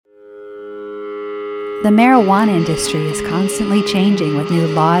The marijuana industry is constantly changing with new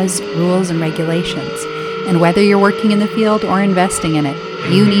laws, rules, and regulations. And whether you're working in the field or investing in it,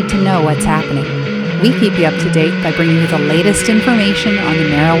 you need to know what's happening. We keep you up to date by bringing you the latest information on the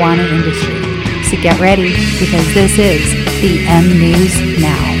marijuana industry. So get ready, because this is the M News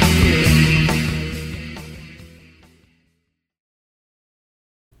Now.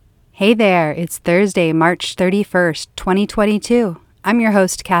 Hey there, it's Thursday, March 31st, 2022. I'm your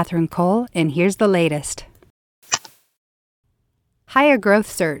host, Catherine Cole, and here's the latest. Higher Growth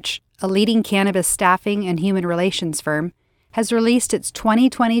Search, a leading cannabis staffing and human relations firm, has released its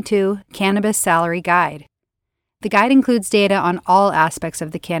 2022 Cannabis Salary Guide. The guide includes data on all aspects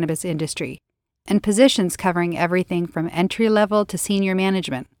of the cannabis industry, and positions covering everything from entry-level to senior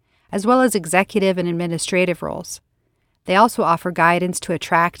management, as well as executive and administrative roles. They also offer guidance to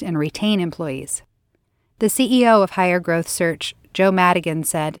attract and retain employees. The CEO of Higher Growth Search, Joe Madigan,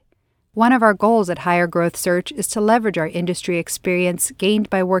 said, "One of our goals at Higher Growth Search is to leverage our industry experience gained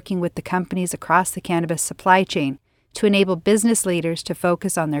by working with the companies across the cannabis supply chain to enable business leaders to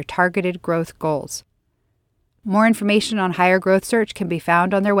focus on their targeted growth goals." More information on Higher Growth Search can be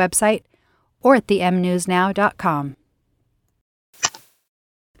found on their website or at themnewsnow.com.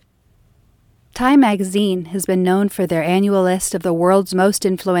 Time magazine has been known for their annual list of the world's most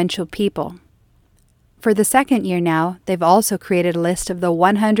influential people. For the second year now, they've also created a list of the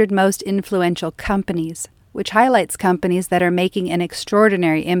 100 most influential companies, which highlights companies that are making an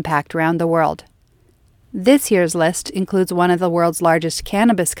extraordinary impact around the world. This year's list includes one of the world's largest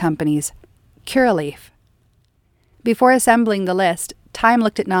cannabis companies, Curaleaf. Before assembling the list, Time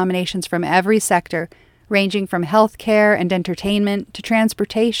looked at nominations from every sector, ranging from healthcare and entertainment to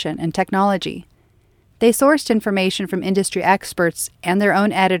transportation and technology. They sourced information from industry experts and their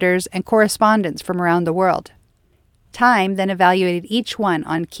own editors and correspondents from around the world. Time then evaluated each one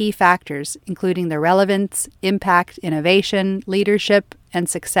on key factors, including their relevance, impact, innovation, leadership, and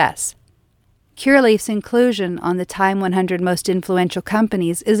success. Curaleaf's inclusion on the Time 100 Most Influential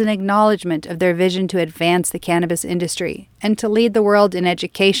Companies is an acknowledgement of their vision to advance the cannabis industry and to lead the world in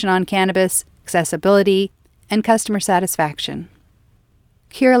education on cannabis, accessibility, and customer satisfaction.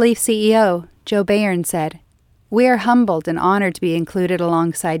 Curaleaf CEO Joe Bayern said, "We are humbled and honored to be included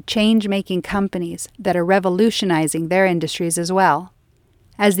alongside change-making companies that are revolutionizing their industries as well.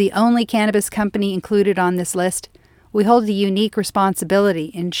 As the only cannabis company included on this list, we hold a unique responsibility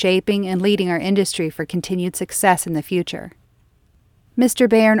in shaping and leading our industry for continued success in the future." Mr.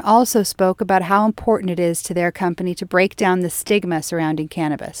 Bayern also spoke about how important it is to their company to break down the stigma surrounding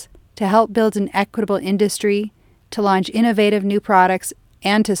cannabis, to help build an equitable industry, to launch innovative new products,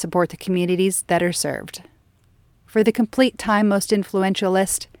 and to support the communities that are served. For the complete Time Most Influential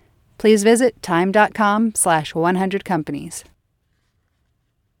list, please visit time.com/100companies.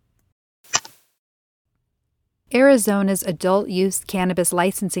 Arizona's adult use cannabis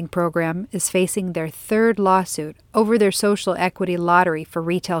licensing program is facing their third lawsuit over their social equity lottery for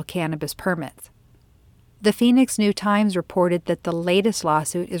retail cannabis permits. The Phoenix New-Times reported that the latest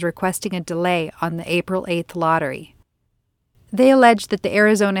lawsuit is requesting a delay on the April 8th lottery. They allege that the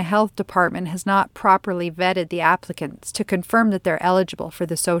Arizona Health Department has not properly vetted the applicants to confirm that they're eligible for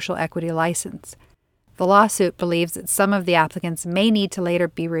the social equity license. The lawsuit believes that some of the applicants may need to later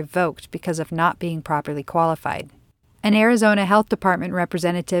be revoked because of not being properly qualified. An Arizona Health Department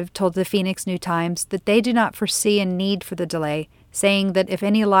representative told the Phoenix New-Times that they do not foresee a need for the delay, saying that if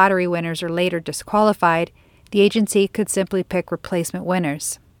any lottery winners are later disqualified, the agency could simply pick replacement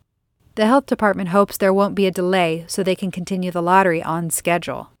winners. The health department hopes there won't be a delay so they can continue the lottery on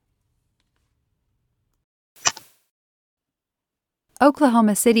schedule.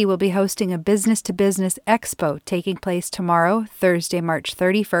 Oklahoma City will be hosting a business-to-business expo taking place tomorrow, Thursday, March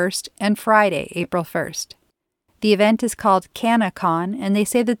 31st, and Friday, April 1st. The event is called CannaCon, and they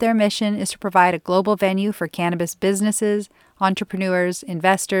say that their mission is to provide a global venue for cannabis businesses, entrepreneurs,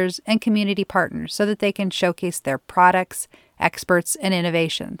 investors, and community partners so that they can showcase their products, experts, and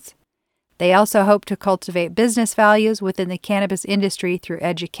innovations. They also hope to cultivate business values within the cannabis industry through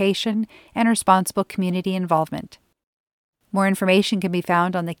education and responsible community involvement. More information can be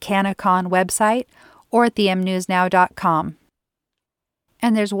found on the CannaCon website or at themnewsnow.com.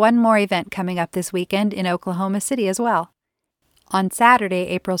 And there's one more event coming up this weekend in Oklahoma City as well. On Saturday,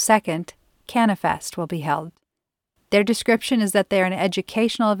 April 2nd, CannaFest will be held. Their description is that they're an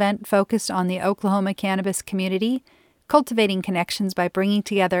educational event focused on the Oklahoma cannabis community, cultivating connections by bringing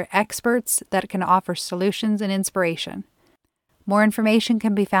together experts that can offer solutions and inspiration. More information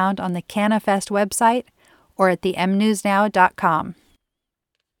can be found on the CannaFest website or at themnewsnow.com.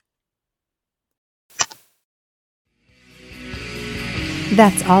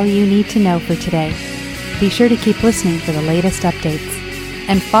 That's all you need to know for today. Be sure to keep listening for the latest updates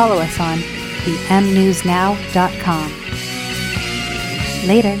and follow us on themnewsnow.com.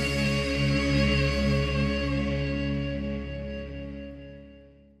 Later.